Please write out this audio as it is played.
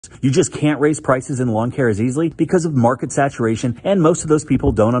You just can't raise prices in lawn care as easily because of market saturation, and most of those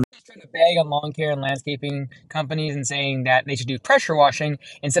people don't trying to bag on lawn care and landscaping companies and saying that they should do pressure washing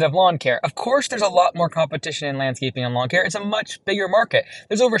instead of lawn care. Of course, there's a lot more competition in landscaping and lawn care. It's a much bigger market.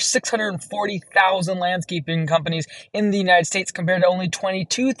 There's over 640,000 landscaping companies in the United States compared to only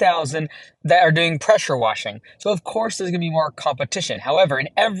 22,000 that are doing pressure washing. So of course there's going to be more competition. However, in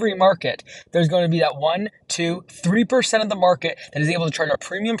every market, there's going to be that 1, 2, 3% of the market that is able to charge a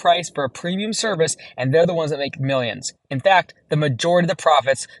premium price for a premium service, and they're the ones that make millions. In fact, the majority of the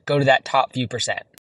profits go to that top few percent.